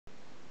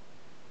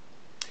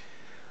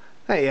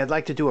Hey, I'd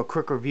like to do a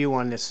quick review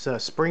on this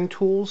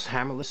SpringTools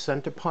Hammerless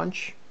center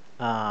punch.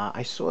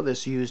 I saw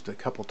this used a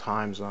couple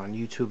times on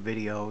YouTube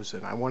videos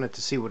and I wanted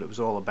to see what it was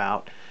all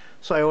about.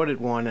 So I ordered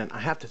one, and I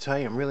have to tell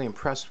you I'm really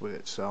impressed with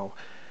it. So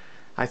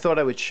I thought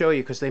I would show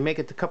you because they make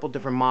it a couple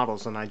different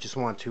models, and I just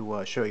want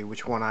to show you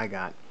which one I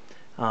got.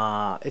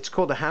 It's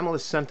called the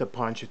Hammerless center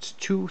punch. It's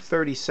two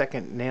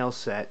 30-second nail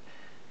set,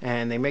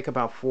 and they make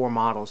about 4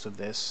 models of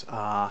this.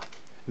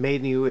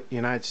 Made in the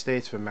United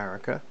States of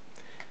America.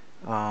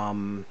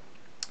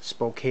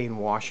 Spokane,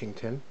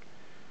 Washington,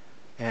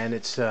 and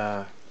it's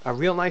a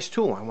real nice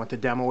tool. I want to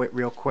demo it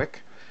real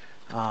quick.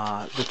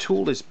 The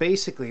tool is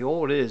basically,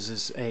 all it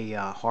is a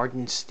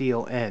hardened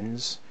steel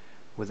ends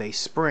with a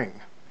spring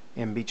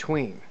in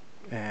between.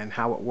 And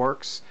how it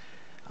works,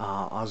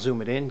 I'll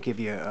zoom it in, give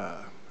you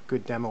a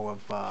good demo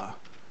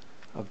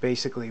of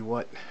basically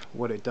what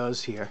it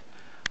does here.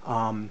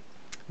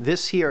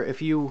 This here,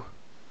 if you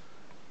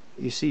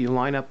see, you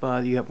line up,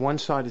 you have one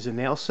side is a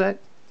nail set,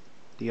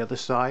 the other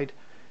side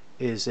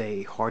is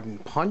a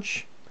hardened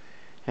punch,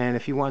 and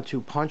if you want to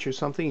punch or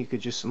something, you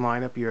could just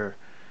line up your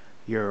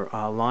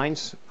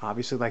lines,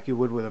 obviously like you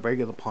would with a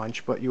regular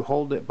punch, but you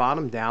hold it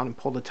bottom down and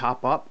pull the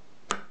top up,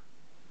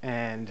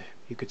 and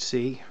you could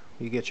see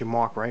you get your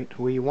mark right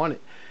where you want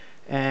it.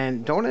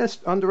 And don't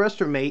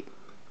underestimate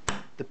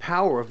the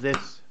power of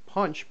this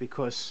punch,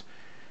 because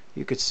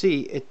you could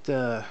see it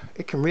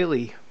can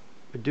really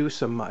produce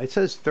some it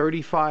says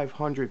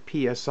 3,500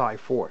 psi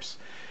force.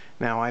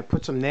 Now I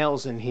put some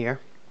nails in here,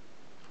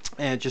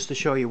 and just to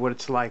show you what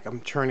it's like,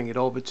 I'm turning it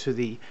over to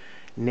the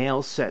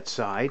nail set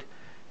side.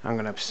 I'm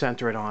going to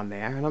center it on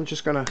there, and I'm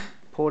just going to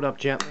pull it up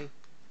gently,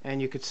 and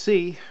you could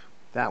see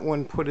that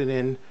one put it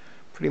in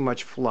pretty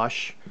much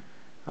flush.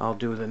 I'll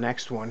do the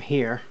next one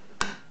here,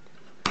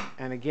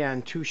 and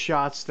again 2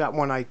 shots. That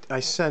one I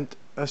sent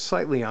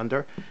slightly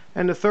under,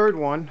 and the third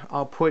one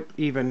I'll put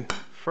even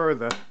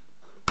further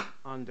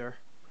under,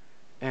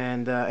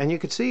 and you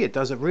can see it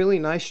does a really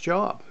nice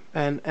job,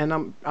 and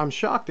I'm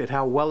shocked at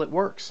how well it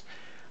works.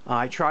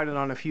 I tried it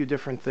on a few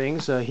different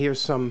things. Here's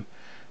some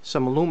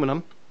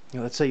aluminum.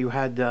 Let's say you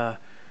had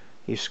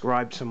you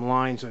scribed some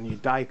lines on your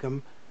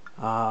Dicom.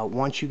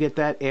 Once you get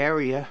that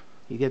area,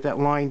 you get that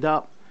lined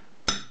up,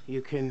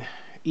 you can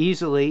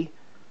easily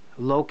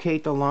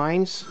locate the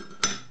lines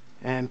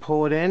and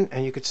pull it in,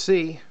 and you could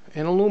see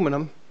in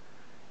aluminum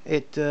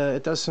it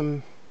does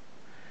some,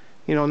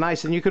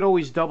 nice. And you could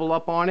always double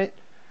up on it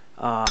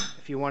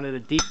if you wanted a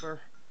deeper,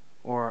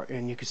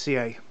 and you can see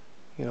I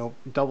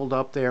doubled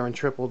up there and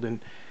tripled, and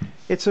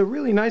it's a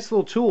really nice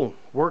little tool.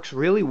 Works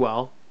really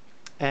well,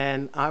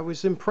 and I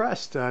was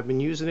impressed. I've been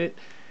using it,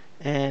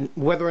 and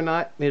whether or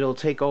not it'll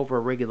take over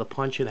a regular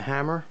punch and a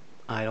hammer,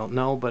 I don't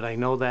know, but I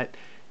know that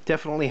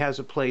definitely has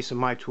a place in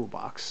my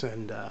toolbox.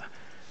 And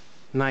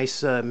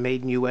nice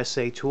made in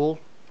USA tool,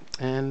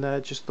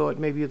 and just thought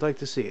maybe you'd like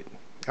to see it.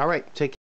 Alright, take care.